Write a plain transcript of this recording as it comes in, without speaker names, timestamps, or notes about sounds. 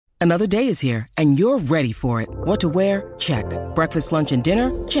Another day is here, and you're ready for it. What to wear? Check. Breakfast, lunch, and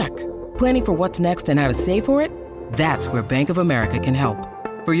dinner? Check. Planning for what's next and how to save for it? That's where Bank of America can help.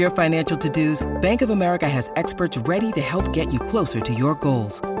 For your financial to-dos, Bank of America has experts ready to help get you closer to your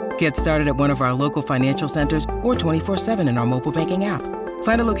goals. Get started at one of our local financial centers or 24/7 in our mobile banking app.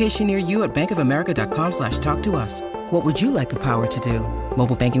 Find a location near you at bankofamerica.com/talktous. What would you like the power to do?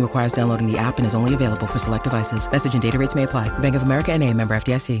 Mobile banking requires downloading the app and is only available for select devices. Message and data rates may apply. Bank of America N.A., member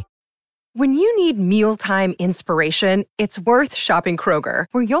FDIC. When you need mealtime inspiration, it's worth shopping Kroger,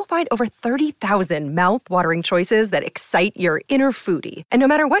 where you'll find over 30,000 mouth-watering choices that excite your inner foodie. And no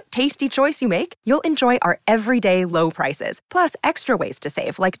matter what tasty choice you make, you'll enjoy our everyday low prices, plus extra ways to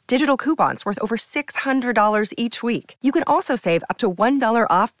save, like digital coupons worth over $600 each week. You can also save up to $1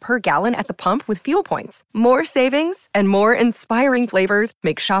 off per gallon at the pump with fuel points. More savings and more inspiring flavors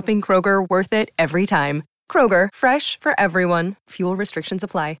make shopping Kroger worth it every time. Kroger, fresh for everyone. Fuel restrictions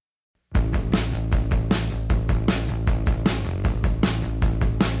apply.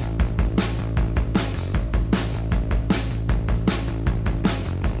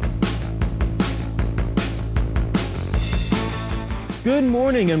 Good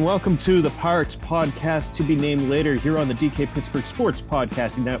morning and welcome to the Pirates podcast, to be named later, here on the DK Pittsburgh Sports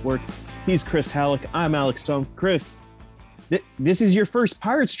Podcasting Network. He's Chris Halleck. I'm Alex Stone. Chris, this is your first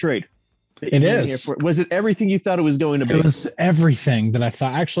Pirates trade. It is. Was it everything you thought it was going to be? It was everything that I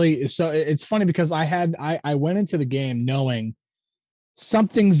thought. Actually, so it's funny because I went into the game knowing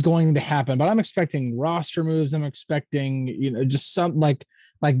something's going to happen, but I'm expecting roster moves. I'm expecting, just some like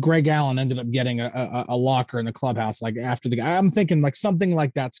Greg Allen ended up getting a locker in the clubhouse, like after the guy. I'm thinking like something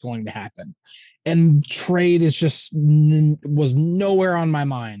like that's going to happen, and trade is just was nowhere on my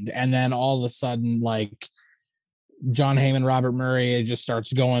mind. And then all of a sudden, like John Heyman, Robert Murray, it just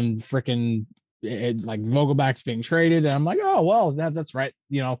starts going freaking like Vogelback's being traded, and I'm like, oh well, that's right,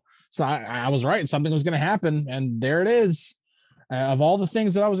 So I was right. Something was going to happen, and there it is. Of all the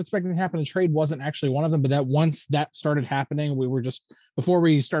things that I was expecting to happen, a trade wasn't actually one of them. But that once that started happening, we were just, before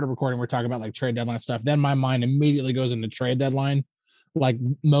we started recording, we're talking about like trade deadline stuff. Then my mind immediately goes into trade deadline like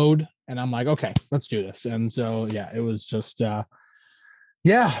mode, and I'm like, okay, let's do this. And so yeah, it was just Daniel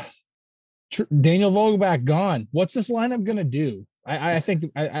Vogelback gone. What's this lineup gonna do? I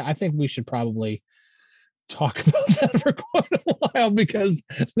think we should probably talk about that for quite a while, because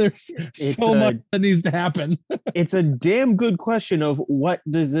there's so much that needs to happen. It's a damn good question of what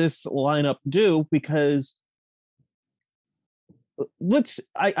does this lineup do, because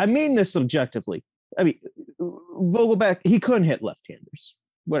I mean this objectively. I mean, Vogelback, he couldn't hit left-handers.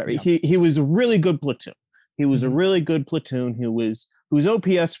 Whatever. Yeah. He was a really good platoon. He was a really good platoon. Whose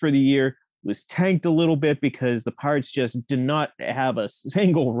OPS for the year was tanked a little bit because the Pirates just did not have a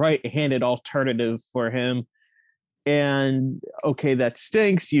single right-handed alternative for him. And okay, that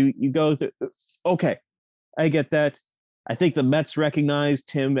stinks. You go through. Okay, I get that. I think the Mets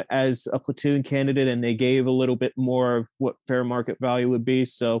recognized him as a platoon candidate, and they gave a little bit more of what fair market value would be.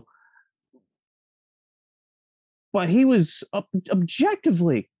 So, but he was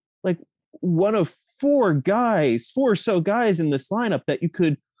objectively like one of four or so guys in this lineup that you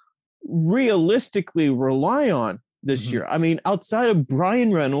could realistically rely on this year. I mean, outside of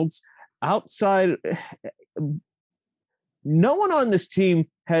Brian Reynolds, no one on this team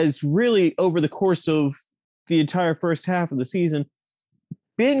has really, over the course of the entire first half of the season,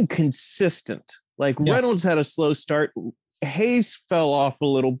 been consistent. Like Reynolds had a slow start. Hayes fell off a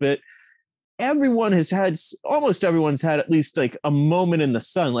little bit. Almost everyone's had at least like a moment in the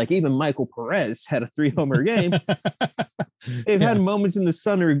sun. Like even Michael Perez had a 3-homer game. They've had moments in the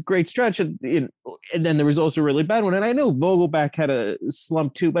sun or a great stretch. And then there was also a really bad one. And I know Vogelback had a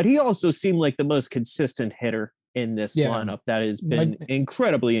slump too, but he also seemed like the most consistent hitter in this lineup that has been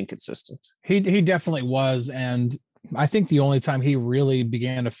incredibly inconsistent. He definitely was. And I think the only time he really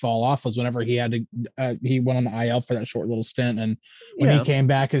began to fall off was whenever he had to, he went on the IL for that short little stint. And when he came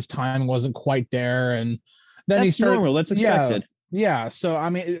back, his time wasn't quite there. And then he started. Normal. That's expected. Yeah. So,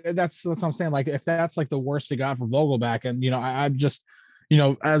 I mean, that's what I'm saying. Like, if that's like the worst he got for Vogelback, and, I'm just,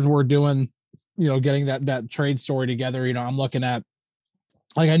 as we're doing, getting that trade story together, I'm looking at,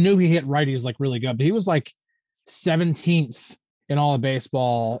 like, I knew he hit righties like really good, but he was like 17th in all of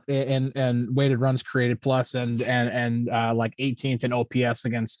baseball and weighted runs created plus and like 18th in OPS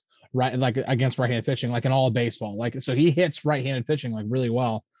against right-handed pitching, like in all of baseball. Like, so he hits right-handed pitching like really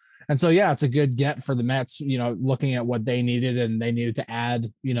well. And so, yeah, it's a good get for the Mets, looking at what they needed, and they needed to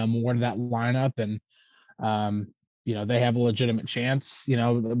add, more to that lineup. And, they have a legitimate chance,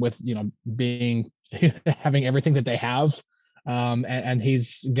 with, being, having everything that they have. And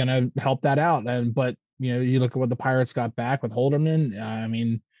he's going to help that out. But, you look at what the Pirates got back with Holderman. I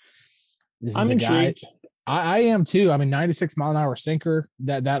mean, This I'm is a guy. intrigued. I am too. I mean, 96 mile an hour sinker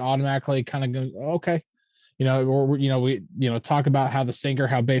that automatically kind of goes, okay. Or, we, talk about how the sinker,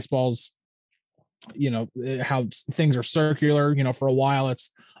 how baseball's, how things are circular, for a while,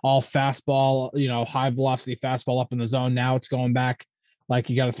 it's all fastball, high velocity fastball up in the zone. Now it's going back. Like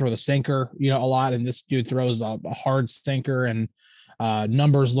you got to throw the sinker, a lot. And this dude throws a hard sinker, and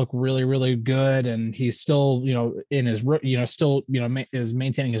numbers look really, really good. And he's still, in his, is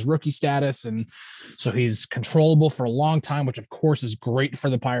maintaining his rookie status. And so he's controllable for a long time, which of course is great for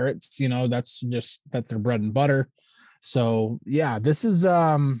the Pirates. That's their bread and butter. So yeah, this is,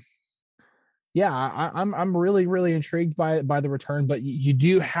 I'm really, really intrigued by the return, but you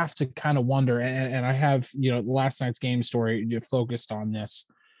do have to kind of wonder, and I have, last night's game story focused on this.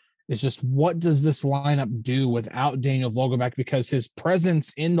 It's just, what does this lineup do without Daniel Vogelbach? Because his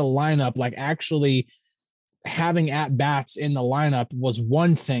presence in the lineup, like actually having at bats in the lineup, was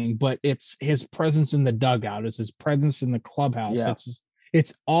one thing, but it's his presence in the dugout, it's his presence in the clubhouse. Yeah.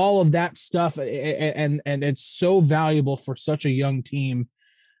 It's all of that stuff, and it's so valuable for such a young team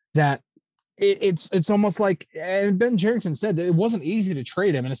that it's almost like, and Ben Cherington said that it wasn't easy to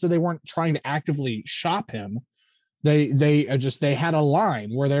trade him, and so they weren't trying to actively shop him. They had a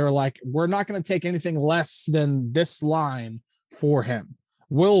line where they were like, we're not going to take anything less than this line for him.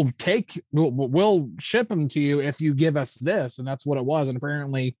 We'll ship him to you if you give us this. And that's what it was. And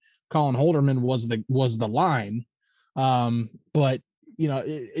apparently Colin Holderman was the line. But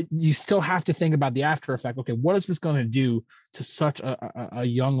you still have to think about the after effect. Okay, what is this going to do to such a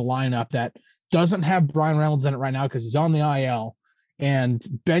young lineup that doesn't have Brian Reynolds in it right now because he's on the IL, and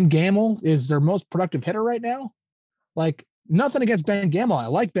Ben Gamel is their most productive hitter right now? Like, nothing against Ben Gamel. I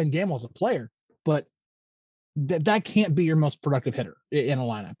like Ben Gamel as a player, but that can't be your most productive hitter in a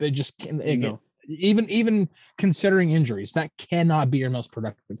lineup. It just can't. Even considering injuries, that cannot be your most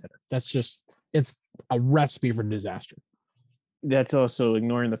productive hitter. It's a recipe for disaster. That's also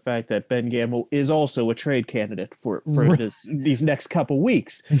ignoring the fact that Ben Gamel is also a trade candidate for these next couple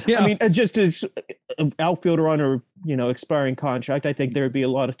weeks. Yeah. I mean, just as an outfielder on a expiring contract, I think there would be a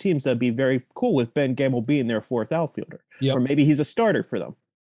lot of teams that'd be very cool with Ben Gamel being their fourth outfielder. Yep. Or maybe he's a starter for them.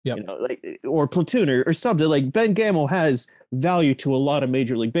 Yep. Or platoon or something. Like, Ben Gamel has value to a lot of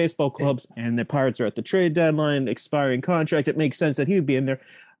Major League Baseball clubs, and the Pirates are at the trade deadline, expiring contract. It makes sense that he would be in there.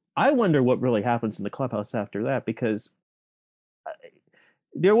 I wonder what really happens in the clubhouse after that, because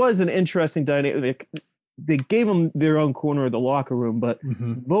there was an interesting dynamic. They gave them their own corner of the locker room, but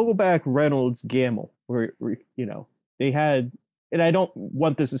Vogelbach, Reynolds, Gamel were they had, and I don't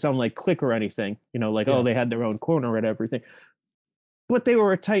want this to sound like clique or anything, oh, they had their own corner and everything, but they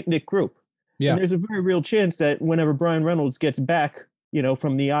were a tight-knit group. Yeah. And there's a very real chance that whenever Brian Reynolds gets back,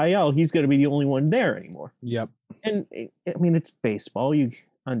 from the IL, he's going to be the only one there anymore. Yep. And I mean, it's baseball. You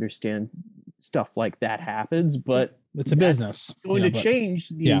understand stuff like that happens, but it's a business. Going to change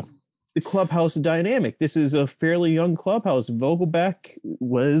the clubhouse dynamic. This is a fairly young clubhouse. Vogelbach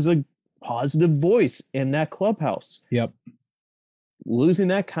was a positive voice in that clubhouse. Yep. Losing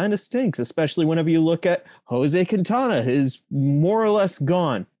that kind of stinks, especially whenever you look at Jose Quintana, is more or less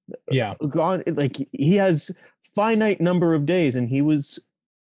gone. Yeah. Gone. Like, he has finite number of days, and he is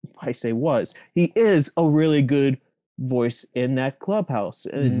a really good voice in that clubhouse.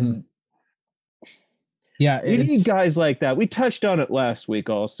 And we need guys like that. We touched on it last week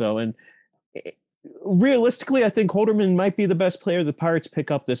also, and realistically, I think Holderman might be the best player the Pirates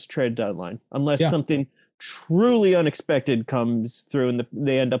pick up this trade deadline, unless something truly unexpected comes through and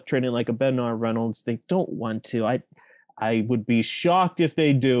they end up trading like a Bednar Reynolds. They don't want to. I would be shocked if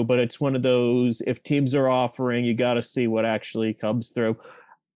they do, but it's one of those, if teams are offering, you got to see what actually comes through.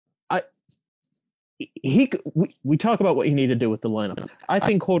 We talk about what you need to do with the lineup. I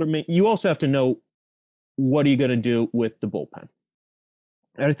think Holderman, you also have to know, what are you going to do with the bullpen?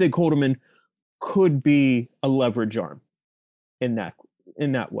 And I think Holderman could be a leverage arm in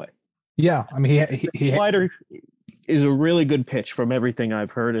that way. Yeah, I mean, he slider is a really good pitch from everything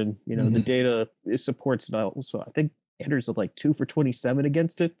I've heard, and the data supports it also. I think hitters are like 2 for 27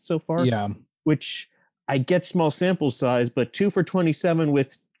 against it so far. Yeah, which, I get small sample size, but 2 for 27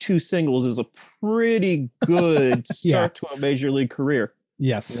 with 2 singles is a pretty good start to a major league career.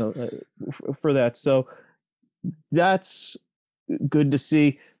 Yes, for that. So that's good to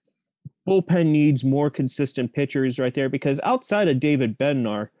see. Bullpen needs more consistent pitchers right there, because outside of David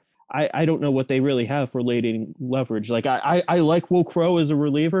Bednar, I don't know what they really have for late inning leverage. Like, I like Will Crowe as a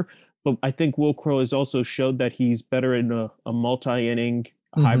reliever, but I think Will Crowe has also showed that he's better in a multi-inning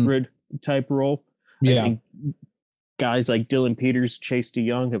hybrid type role. Yeah. I think guys like Dylan Peters, Chase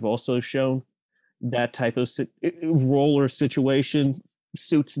DeYoung have also shown that type of role or situation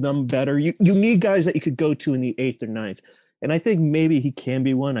suits them better. You need guys that you could go to in the 8th or 9th. And I think maybe he can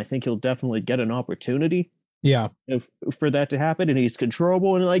be one. I think he'll definitely get an opportunity. Yeah. For that to happen, and he's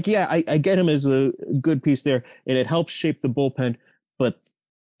controllable. And like, yeah, I get him as a good piece there, and it helps shape the bullpen. But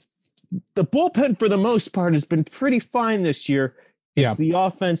the bullpen, for the most part, has been pretty fine this year. It's the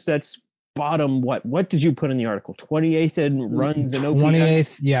offense that's bottom. What did you put in the article? 28th in runs and OPS?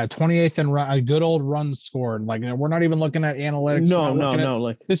 28th, yeah, 28th in a good old runs scored. Like, we're not even looking at analytics. No.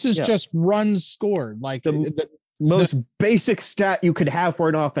 Like, this is just runs scored. Like the most basic stat you could have for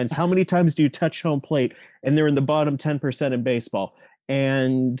an offense. How many times do you touch home plate? And they're in the bottom 10% in baseball.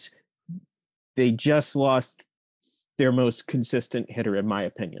 And they just lost their most consistent hitter, in my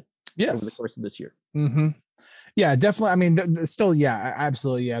opinion, over the course of this year. Mm-hmm. Yeah, definitely. I mean, still, yeah,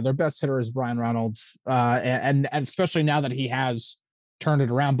 absolutely. Yeah. Their best hitter is Brian Reynolds. And especially now that he has turned it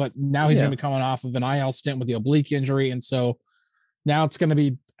around, but now he's going to be coming off of an IL stint with the oblique injury. And so now it's going to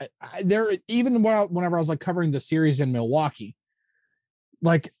be there. Even whenever I was like covering the series in Milwaukee,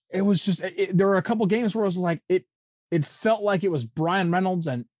 like it was just, there were a couple games where it was like, it felt like it was Brian Reynolds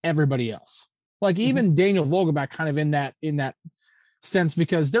and everybody else. Like even Daniel Vogelback kind of in that sense,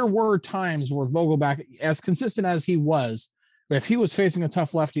 because there were times where Vogelback, as consistent as he was, if he was facing a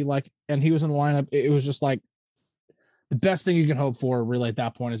tough lefty, like, and he was in the lineup, it was just like the best thing you can hope for really at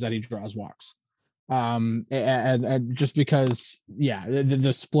that point is that he draws walks. And just because,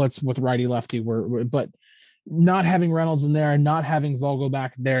 the splits with righty lefty were, but not having Reynolds in there and not having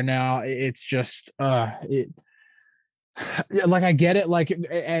Vogelback there now, it's just, like I get it, like,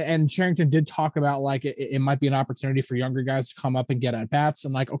 and Cherington did talk about like it might be an opportunity for younger guys to come up and get at bats,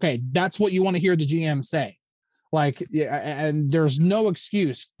 and like, okay, that's what you want to hear the GM say, like, and there's no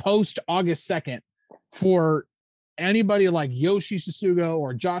excuse post August 2nd for anybody like Yoshi Susugo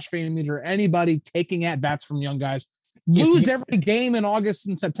or Josh Fainmeter or anybody taking at bats from young guys. Lose every game in August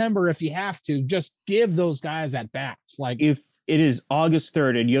and September if you have to. Just give those guys at bats. Like, if it is August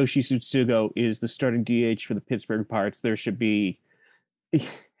 3rd and Yoshi Tsutsugo is the starting DH for the Pittsburgh Pirates, there should be.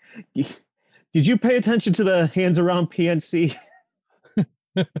 Did you pay attention to the hands around PNC?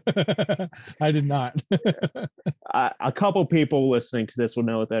 I did not. A couple people listening to this will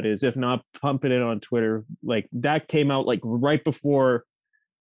know what that is. If not, pump it in on Twitter. Like, that came out like right before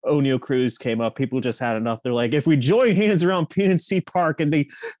Oneil Cruz came up. People just had enough. They're like, if we join hands around PNC Park, and they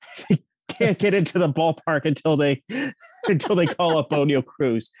can't get into the ballpark until they call up Oneil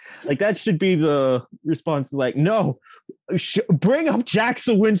Cruz. Like, that should be the response. Like, no, bring up Jack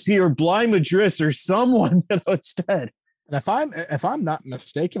Sawinski or Bly Madris or someone instead. And if I'm not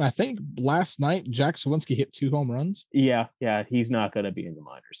mistaken, I think last night Jack Sawinski hit 2 home runs. Yeah, he's not going to be in the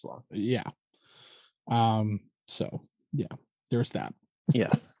minors long. Yeah. So yeah, there's that.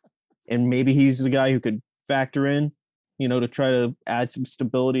 Yeah, and maybe he's the guy who could factor in, to try to add some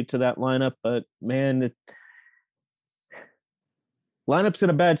stability to that lineup. But man, lineup's in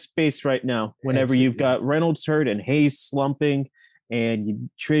a bad space right now. Whenever you've got Reynolds hurt and Hayes slumping, and you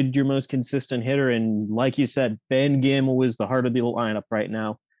traded your most consistent hitter, and like you said, Ben Gamel is the heart of the lineup right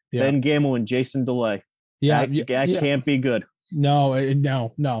now. Yeah. Ben Gamel and Jason DeLay. Yeah, that can't be good. No. I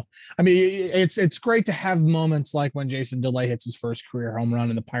mean, it's great to have moments like when Jason DeLay hits his first career home run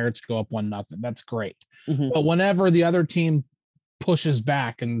and the Pirates go up 1-0. That's great. Mm-hmm. But whenever the other team pushes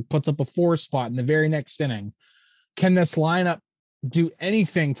back and puts up a 4 spot in the very next inning, can this lineup do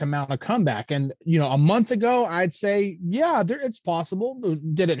anything to mount a comeback? And a month ago I'd say it's possible.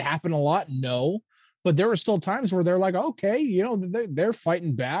 Did it happen a lot? No, but there were still times where they're like, okay, they're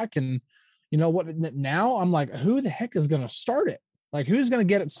fighting back. And what, now I'm like, who the heck is going to start it? Like, who's going to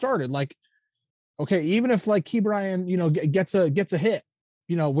get it started? Like, okay, even if like Ke'Bryan gets a hit,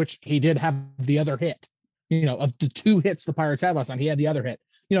 which he did have the other hit, of the 2 hits the Pirates had last night, he had the other hit.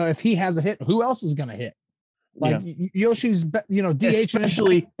 If he has a hit, who else is going to hit? Like, Yoshi's, DH,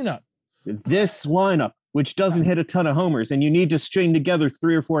 especially this lineup, which doesn't hit a ton of homers, and you need to string together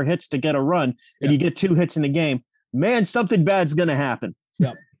 3 or 4 hits to get a run, and you get 2 hits in a game. Man, something bad's going to happen.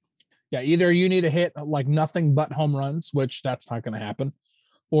 Yep. Yeah. Either you need to hit like nothing but home runs, which that's not going to happen,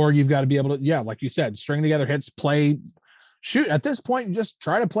 or you've got to be able to, like you said, string together hits, shoot. At this point, just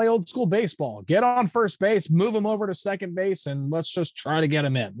try to play old school baseball. Get on first base, move them over to second base, and let's just try to get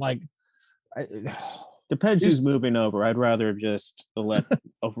them in. Like, depends who's moving over. I'd rather just let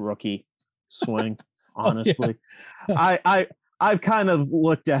a rookie swing, honestly. I've kind of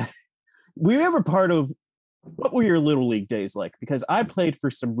looked at, were you ever part of, what were your little league days like? Because I played for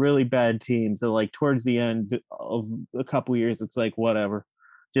some really bad teams that, like, towards the end of a couple years, it's like, whatever,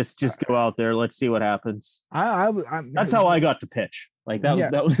 just go out there. Let's see what happens. That's how I got to pitch. Like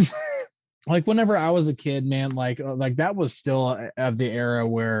that was like whenever I was a kid, man, like that was still of the era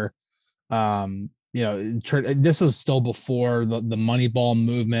where, this was still before the Moneyball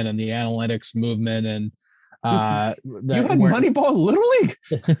movement and the analytics movement, and you had Moneyball Little League.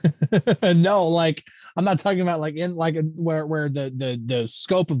 No, like I'm not talking about like in like where the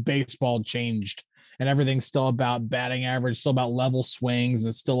scope of baseball changed and everything's still about batting average, still about level swings,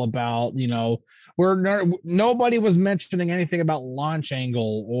 it's still about, nobody was mentioning anything about launch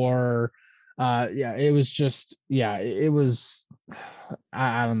angle or it was just, it was,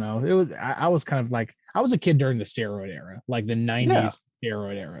 I don't know. It was, I was kind of like, I was a kid during the steroid era, like the 90s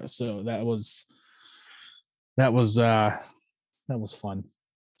steroid era. So that was fun.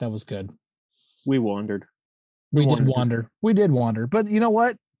 That was good. We wandered. We did wander. But you know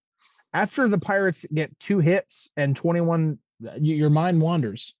what? After the Pirates get 2 hits and 21, your mind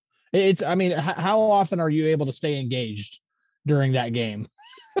wanders. How often are you able to stay engaged during that game?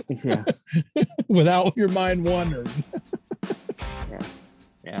 Yeah. Without your mind wandering.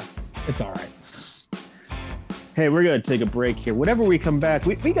 Yeah. It's all right. Hey, we're going to take a break here. Whenever we come back,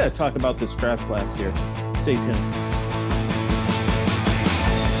 we got to talk about this draft class here. Stay tuned.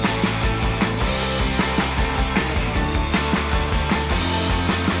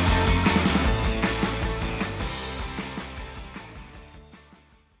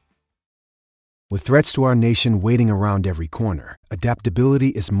 With threats to our nation waiting around every corner,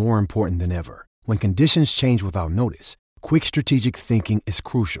 adaptability is more important than ever. When conditions change without notice, quick strategic thinking is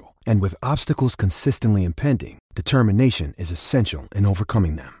crucial. And with obstacles consistently impending, determination is essential in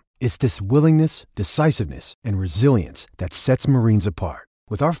overcoming them. It's this willingness, decisiveness, and resilience that sets Marines apart.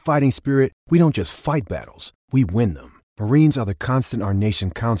 With our fighting spirit, we don't just fight battles, we win them. Marines are the constant our nation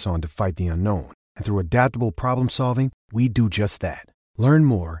counts on to fight the unknown. And through adaptable problem solving, we do just that. Learn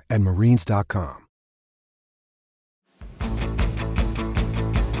more at marines.com.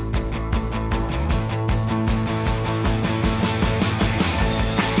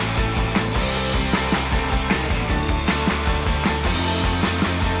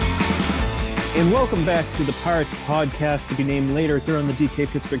 And welcome back to the Pirates podcast, to be named later here on the DK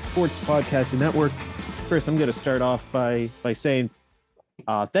Pittsburgh Sports Podcast Network. First, I'm going to start off by saying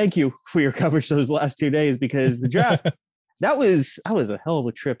thank you for your coverage those last 2 days, because the draft that was a hell of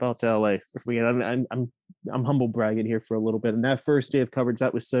a trip out to LA. I'm humble bragging here for a little bit, and that first day of coverage,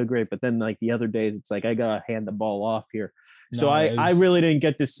 that was so great. But then like the other days, it's like I gotta hand the ball off here. So I really didn't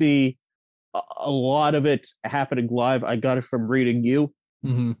get to see a lot of it happening live. I got it from reading you.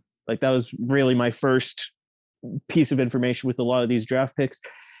 Mm-hmm. Like that was really my first piece of information with a lot of these draft picks.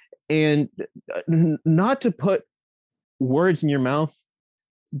 And not to put words in your mouth,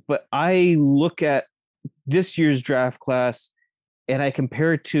 but I look at this year's draft class and I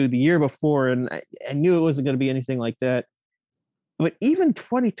compare it to the year before, and I knew it wasn't going to be anything like that. But even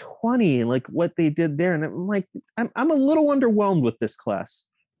 2020, like what they did there, and I'm like, I'm a little underwhelmed with this class.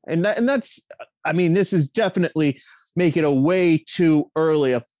 And that's, I mean, this is definitely making a way too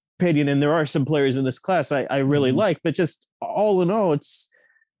early opinion. And there are some players in this class I really like, but just all in all, it's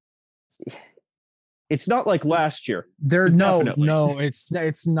not like last year. No,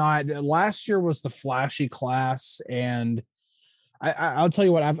 it's not. Last year was the flashy class, and I'll tell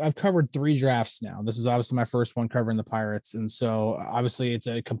you what, I've covered 3 drafts now. This is obviously my first one covering the Pirates, and so obviously it's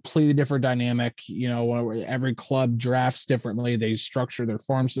a completely different dynamic. Every club drafts differently, they structure their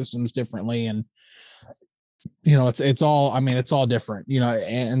farm systems differently, and it's all different.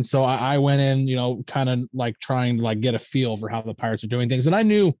 And so I went in, kind of like trying to like get a feel for how the Pirates are doing things, and I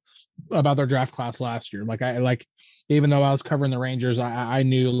knew about their draft class last year. Even though I was covering the Rangers, I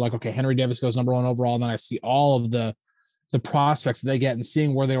knew like, okay, Henry Davis goes number 1 overall, and then I see all of the prospects they get and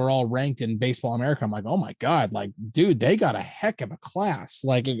seeing where they were all ranked in Baseball America. I'm like, oh my God, like, dude, they got a heck of a class.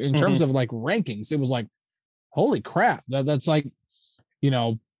 Like in terms of like rankings, it was like, holy crap. That's like,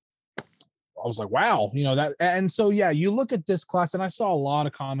 I was like, wow, that. And so, yeah, you look at this class, and I saw a lot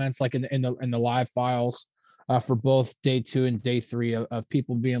of comments like in the live files for both day 2 and day 3 of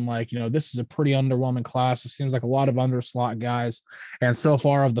people being like, this is a pretty underwhelming class. It seems like a lot of underslot guys. And so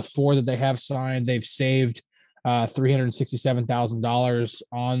far of the 4 that they have signed, they've saved $367,000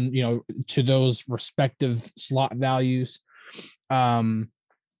 on, to those respective slot values. So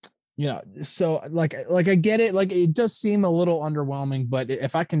like I get it. Like it does seem a little underwhelming, but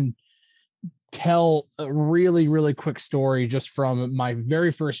if I can tell a really, really quick story just from my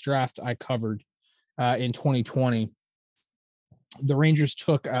very first draft I covered in 2020, the Rangers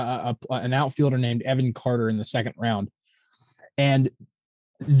took an outfielder named Evan Carter in the 2nd round, and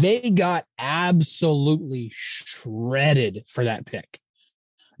they got absolutely shredded for that pick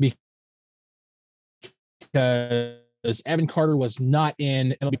because Evan Carter was not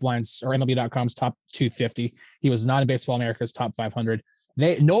in MLB Blinds or MLB.com's top 250. He was not in Baseball America's top 500.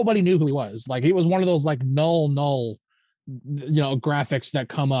 Nobody knew who he was. Like, he was one of those like null, graphics that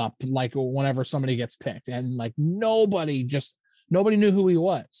come up like whenever somebody gets picked, and like nobody knew who he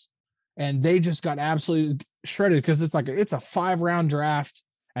was, and they just got absolutely shredded because it's a 5-round draft,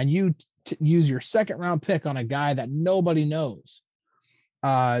 and you use your 2nd round pick on a guy that nobody knows.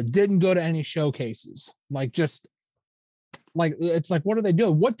 Didn't go to any showcases. It's like, what are they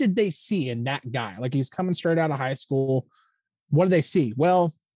doing? What did they see in that guy? Like, he's coming straight out of high school. What do they see?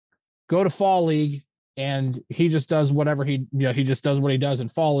 Well, go to fall league, and he just does whatever he just does what he does in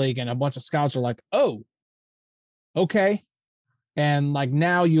fall league. And a bunch of scouts are like, oh, okay. And like,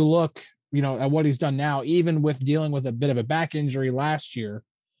 now you look, at what he's done now, even with dealing with a bit of a back injury last year,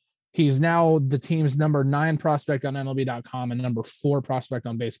 he's now the team's number 9 prospect on MLB.com and number 4 prospect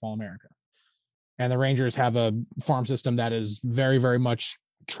on Baseball America. And the Rangers have a farm system that is very, very much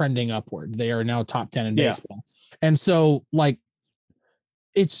trending upward. They are now top 10 in baseball. And so, like,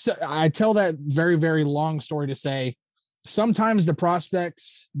 I tell that very, very long story to say, sometimes the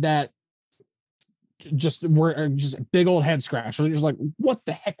prospects that were just big old head scratch, or just like, what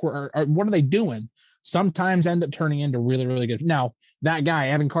the heck what are they doing? Sometimes end up turning into really, really good. Now, that guy,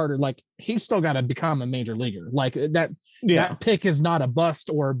 Evan Carter, like, he's still got to become a major leaguer. Like, that pick is not a bust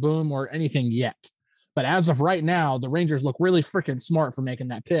or a boom or anything yet. But as of right now, the Rangers look really freaking smart for making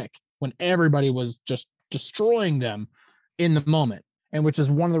that pick when everybody was just destroying them in the moment. And which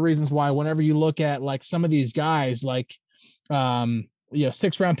is one of the reasons why whenever you look at like some of these guys, like,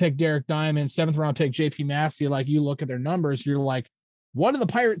 6th round pick Derek Diamond, 7th round pick JP Massey, like, you look at their numbers, you're like, what do the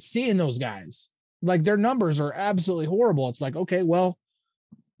Pirates see in those guys? Like, their numbers are absolutely horrible. It's like, okay, well,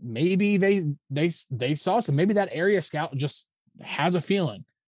 maybe they saw some, maybe that area scout just has a feeling,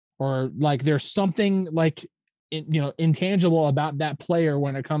 or like there's something like, intangible about that player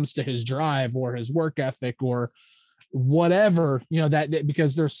when it comes to his drive or his work ethic or whatever, that,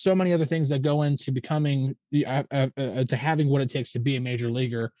 because there's so many other things that go into becoming to having what it takes to be a major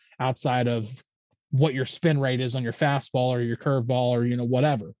leaguer outside of what your spin rate is on your fastball or your curveball or,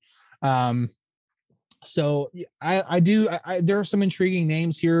 whatever. So there are some intriguing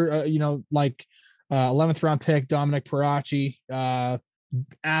names here, like 11th round pick Dominic Parachi,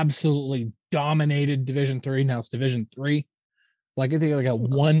 absolutely dominated Division III. Now it's Division III. Like, I think like a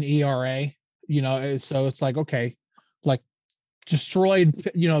 1 ERA, so it's like, okay, like, destroyed,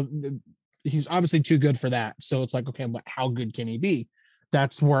 he's obviously too good for that. So it's like, okay, but how good can he be?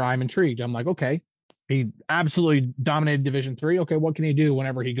 That's where I'm intrigued. I'm like, okay, he absolutely dominated Division III. Okay, what can he do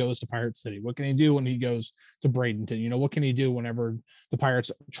whenever he goes to Pirate City? What can he do when he goes to Bradenton? What can he do whenever the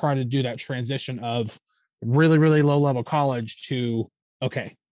Pirates try to do that transition of really, really low level college to,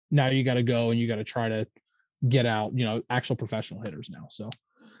 okay, now you got to go and you got to try to get out, actual professional hitters now. So,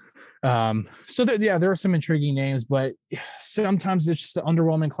 there are some intriguing names, but sometimes it's just the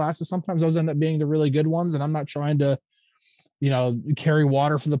underwhelming classes. Sometimes those end up being the really good ones. And I'm not trying to, carry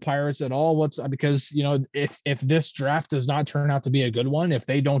water for the Pirates at all. Because if this draft does not turn out to be a good one, if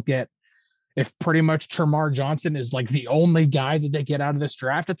pretty much Termarr Johnson is like the only guy that they get out of this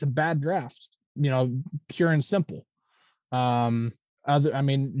draft, it's a bad draft, pure and simple.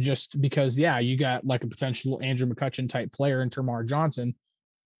 Just because, you got like a potential Andrew McCutchen type player in Termarr Johnson,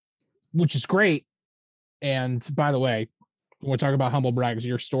 which is great. And by the way, when we talk about humble brags,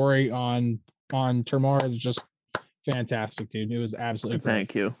 your story on Termarr is just fantastic, dude. It was absolutely great.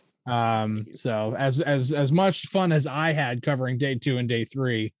 Thank you. So as much fun as I had covering day 2 and day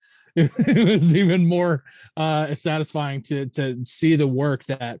 3, it was even more satisfying to see the work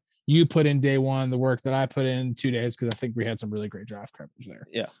that you put in day 1, the work that I put in 2 days, because I think we had some really great draft coverage there.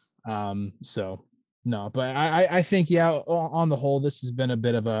 Yeah. So no, but I think, on the whole, this has been a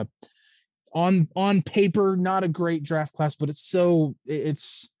bit of a on paper, not a great draft class, but it's so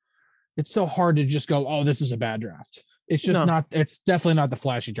hard to just go, oh, this is a bad draft. It's just not, it's definitely not the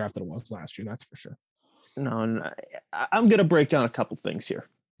flashy draft that it was last year. That's for sure. No, I'm going to break down a couple things here.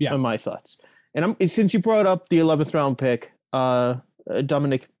 Yeah. On my thoughts. And since you brought up the 11th round pick,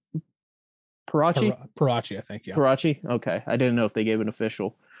 Dominic Parachi, I think. Yeah. Parachi. Okay. I didn't know if they gave an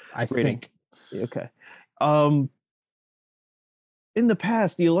official rating. Okay. In the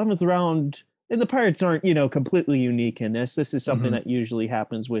past, the 11th round, and the Pirates aren't, completely unique in this. This is something that usually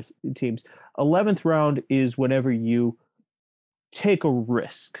happens with teams. 11th round is whenever you take a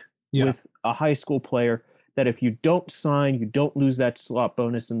risk with a high school player that if you don't sign, you don't lose that slot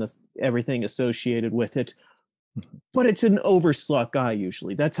bonus and everything associated with it. But it's an overslot guy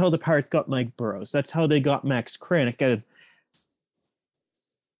usually. That's how the Pirates got Mike Burrows. That's how they got Max Kranick.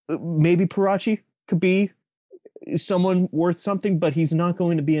 Maybe Parachi could be someone worth something, but he's not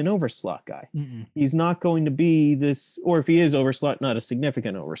going to be an overslot guy. He's not going to be this, or if he is overslot, not a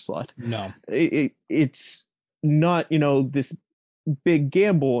significant overslot. No, it's not, this big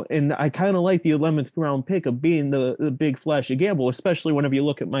gamble. And I kind of like the 11th round pick of being the big flashy gamble, especially whenever you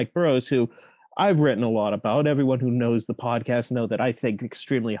look at Mike Burrows, who I've written a lot about. Everyone who knows the podcast know that I think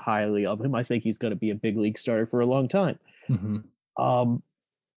extremely highly of him. I think he's going to be a big league starter for a long time.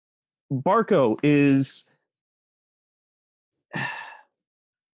 Barco is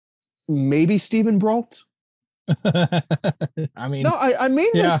maybe Stephen Brault. I mean, no, I mean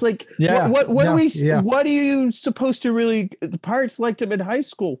this. Like, what are you supposed to really? The Pirates liked him in high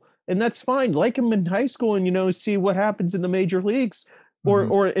school, and that's fine. Like him in high school, and see what happens in the major leagues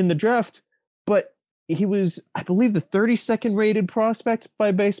or in the draft. But he was, I believe, the 32nd rated prospect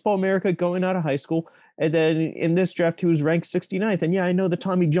by Baseball America going out of high school. And then in this draft, he was ranked 69th. And I know that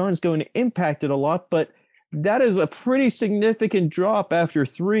Tommy John's going to impact it a lot, but that is a pretty significant drop after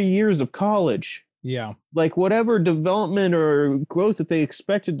 3 years of college. Yeah. Like whatever development or growth that they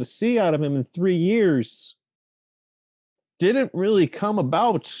expected to see out of him in 3 years didn't really come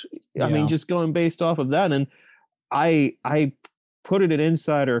about. I mean, just going based off of that. And I put it in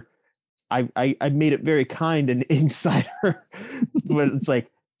Insider. I made it very kind and Insider, but it's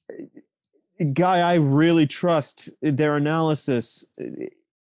like, guy I really trust, their analysis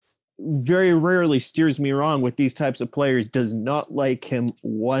very rarely steers me wrong with these types of players, does not like him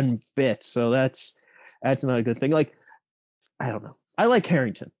one bit. So that's not a good thing. Like, I don't know. I like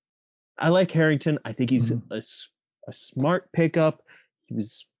Harrington. I think he's a smart pickup.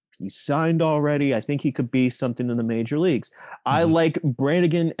 He's signed already. I think he could be something in the major leagues. I like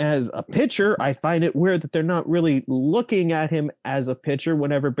Brannigan as a pitcher. I find it weird that they're not really looking at him as a pitcher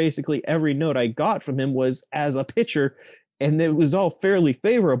whenever basically every note I got from him was as a pitcher, and it was all fairly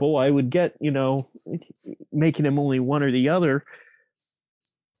favorable. I would get, making him only one or the other.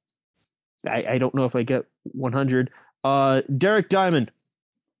 I don't know if I get 100. Derek Diamond.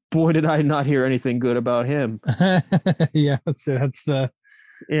 Boy, did I not hear anything good about him. Yeah, that's the...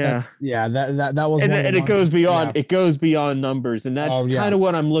 that was and it goes beyond it goes beyond numbers, and that's kind of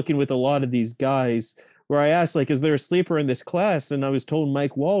what I'm looking with a lot of these guys, where I asked, like, is there a sleeper in this class? And I was told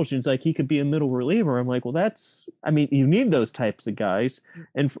Mike Walsh, and it's like he could be a middle reliever. I'm like, well, you need those types of guys,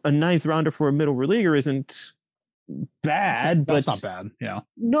 and a ninth rounder for a middle reliever isn't bad. That's not bad. Yeah.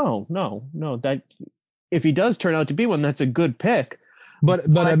 No. That if he does turn out to be one, that's a good pick. But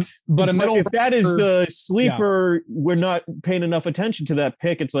a middle, if that is the sleeper, we're not paying enough attention to that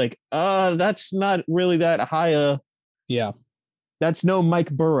pick. It's like, that's not really that high. That's no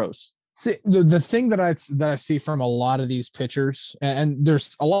Mike Burrows. See, the thing that I see from a lot of these pitchers, and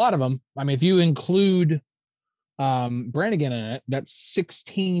there's a lot of them. I mean, if you include Brannigan in it, that's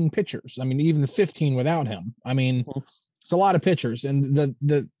 16 pitchers. I mean, even the 15 without him. I mean, it's a lot of pitchers. And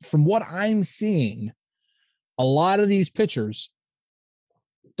the from what I'm seeing, a lot of these pitchers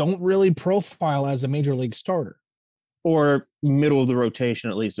don't really profile as a major league starter or middle of the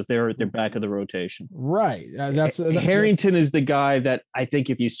rotation, at least if they're at their back of the rotation. Right. Harrington is the guy that I think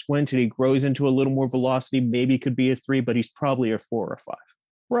if you squint and he grows into a little more velocity, maybe could be a 3, but he's probably a 4 or 5.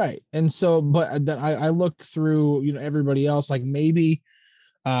 Right. And so, but that I looked through, everybody else, like maybe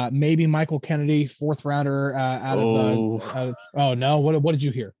Michael Kennedy, 4th rounder oh no. What did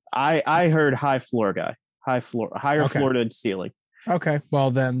you hear? I heard high floor guy, higher floor than ceiling. Okay.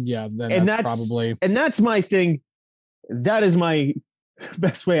 Well, then that's probably, and that's my thing. That is my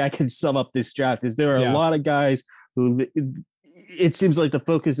best way I can sum up this draft. Is there are a lot of guys who it seems like the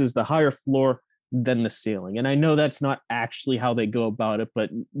focus is the higher floor than the ceiling. And I know that's not actually how they go about it, but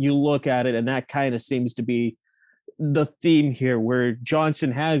you look at it and that kind of seems to be the theme here, where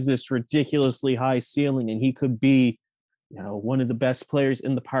Johnson has this ridiculously high ceiling and he could be, one of the best players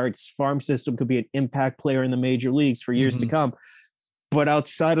in the Pirates farm system, could be an impact player in the major leagues for years to come. But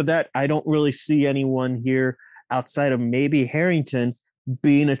outside of that, I don't really see anyone here outside of maybe Harrington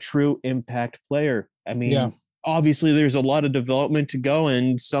being a true impact player. I mean, obviously there's a lot of development to go,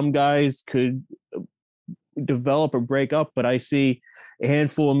 and some guys could develop or break up, but I see a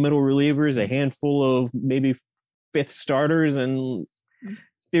handful of middle relievers, a handful of maybe 5th starters, and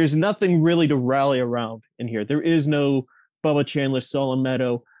there's nothing really to rally around in here. There is no Bubba Chandler, Solon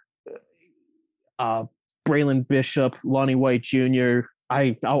Meadow, Braylon Bishop, Lonnie White Jr.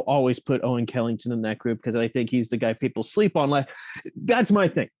 I'll always put Owen Kellington in that group because I think he's the guy people sleep on. Like, that's my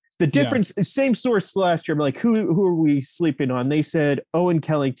thing. The difference, same source last year, I'm like, who are we sleeping on? They said Owen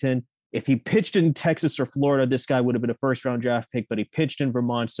Kellington. If he pitched in Texas or Florida, this guy would have been a 1st round draft pick, but he pitched in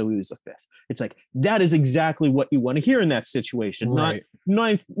Vermont, so he was a 5th. It's like, that is exactly what you want to hear in that situation. Right.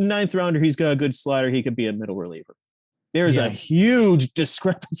 ninth rounder. He's got a good slider. He could be a middle reliever. There's a huge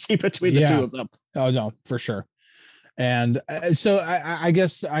discrepancy between the two of them. Oh no, for sure. And so I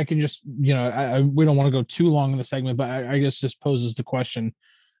guess I can just, we don't want to go too long in the segment, but I guess this poses the question,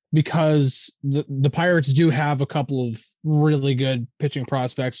 because the Pirates do have a couple of really good pitching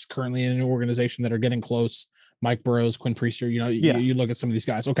prospects currently in an organization that are getting close. Mike Burrows, Quinn Priester, you look at some of these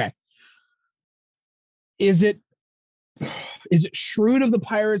guys. Okay. Is it shrewd of the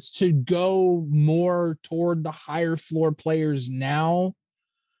Pirates to go more toward the higher floor players now,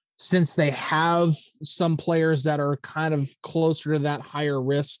 since they have some players that are kind of closer to that higher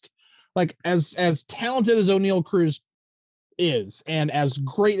risk? Like as talented as O'Neal Cruz is, and as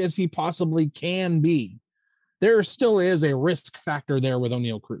great as he possibly can be, there still is a risk factor there with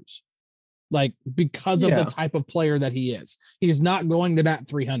O'Neal Cruz. Like, because of the type of player that he is. He's not going to bat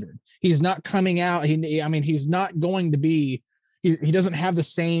 300. He's not coming out. He's not going to be, he doesn't have the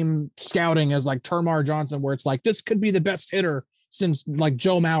same scouting as like Termarr Johnson, where it's like, this could be the best hitter since like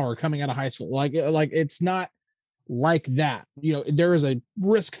Joe Mauer coming out of high school. Like it's not like that. There is a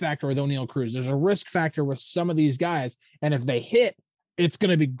risk factor with O'Neal Cruz. There's a risk factor with some of these guys. And if they hit, it's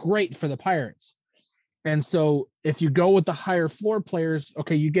going to be great for the Pirates. And so if you go with the higher floor players,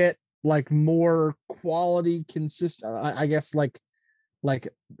 okay, you get like more quality, consistent, I guess, like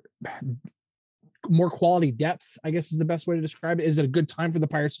more quality depth, I guess is the best way to describe it. Is it a good time for the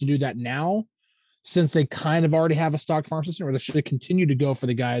Pirates to do that now, since they kind of already have a stocked farm system, or should they continue to go for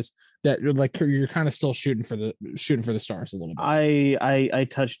the guys that like you're kind of still shooting for the stars a little bit? I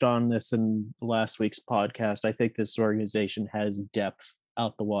touched on this in last week's podcast. I think this organization has depth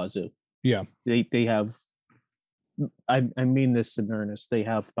out the wazoo. Yeah, they have. I mean this in earnest. They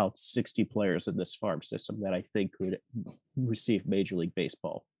have about 60 players in this farm system that I think could receive Major League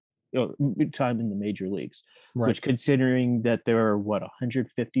Baseball, time in the major leagues. Right. Which, considering that there are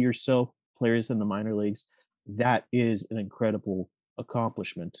 150 or so players in the minor leagues, that is an incredible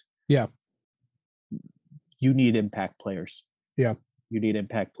accomplishment. Yeah. You need impact players. Yeah. You need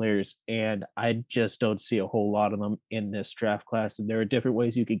impact players, and I just don't see a whole lot of them in this draft class. And there are different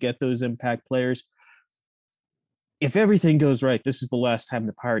ways you could get those impact players. If everything goes right, this is the last time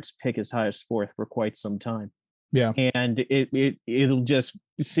the Pirates pick as high as fourth for quite some time. Yeah. And it'll just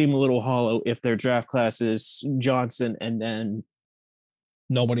seem a little hollow if their draft class is Johnson and then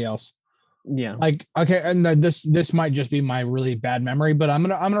nobody else. Yeah. Like, okay. And this might just be my really bad memory, but I'm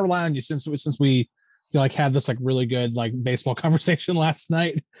going to rely on you since we like had this like really good like baseball conversation last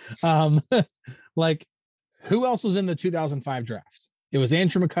night. Like, who else was in the 2005 draft? It was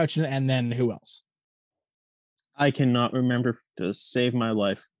Andrew McCutchen, and then who else? I cannot remember to save my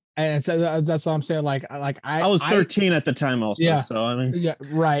life. And so that's all I'm saying. Like I was 13 at the time also. Yeah. So I mean, yeah,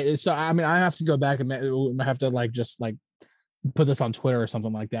 right. So I mean, I have to go back and I have to like just like put this on Twitter or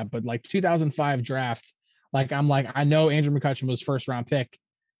something like that. But like 2005 draft, like I'm like, I know Andrew McCutchen was first round pick,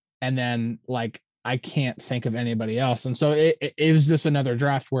 and then like I can't think of anybody else. And so it is this another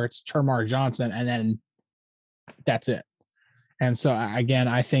draft where it's Termarr Johnson, and then that's it. And so, again,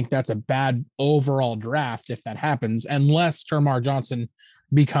 I think that's a bad overall draft if that happens, unless Termarr Johnson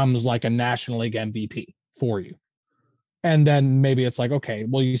becomes like a National League MVP for you. And then maybe it's like, okay,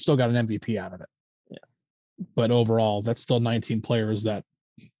 well, you still got an MVP out of it. Yeah. But overall, that's still 19 players that,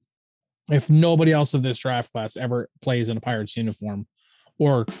 if nobody else of this draft class ever plays in a Pirates uniform,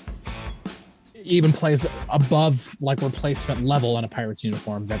 or even plays above like replacement level in a Pirates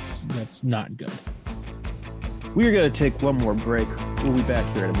uniform, that's not good. We are going to take one more break. We'll be back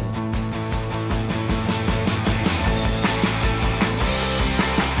here in a minute.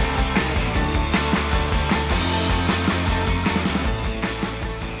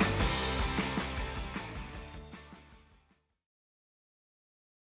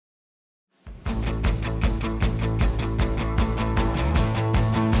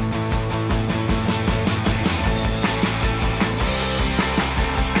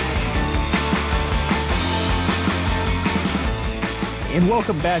 And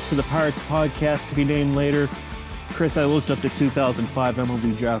welcome back to the Pirates podcast, to be named later. Chris, I looked up the 2005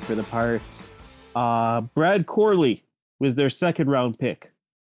 MLB draft for the Pirates. Brad Corley was their second round pick.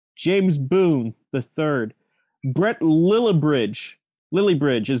 James Boone, the third. Brett Lillibridge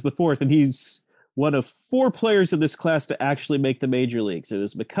is the fourth, and he's one of four players in this class to actually make the major leagues. It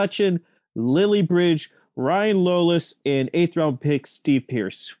was McCutchen, Lillibridge, Ryan Lolis, and eighth round pick Steve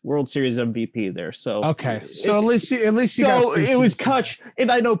Pearce, World Series MVP there. So okay, so at least you so it was Kutch, and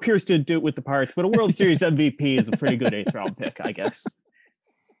I know Pearce didn't do it with the Pirates, but a World Series MVP is a pretty good eighth round pick, I guess.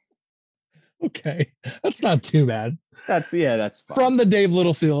 Okay, that's not too bad. That's fine. From the Dave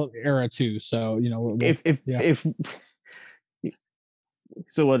Littlefield era too. So if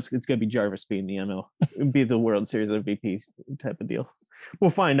So it's going to be Jarvis being the NL, be the World Series MVP type of deal. We'll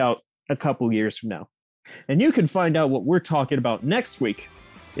find out a couple years from now. And you can find out what we're talking about next week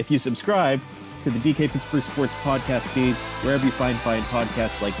if you subscribe to the DK Pittsburgh Sports podcast feed, wherever you find fine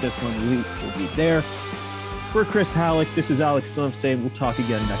podcasts like this one, we will be there. For Chris Halleck, this is Alex Stumpf saying we'll talk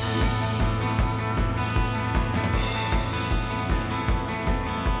again next week.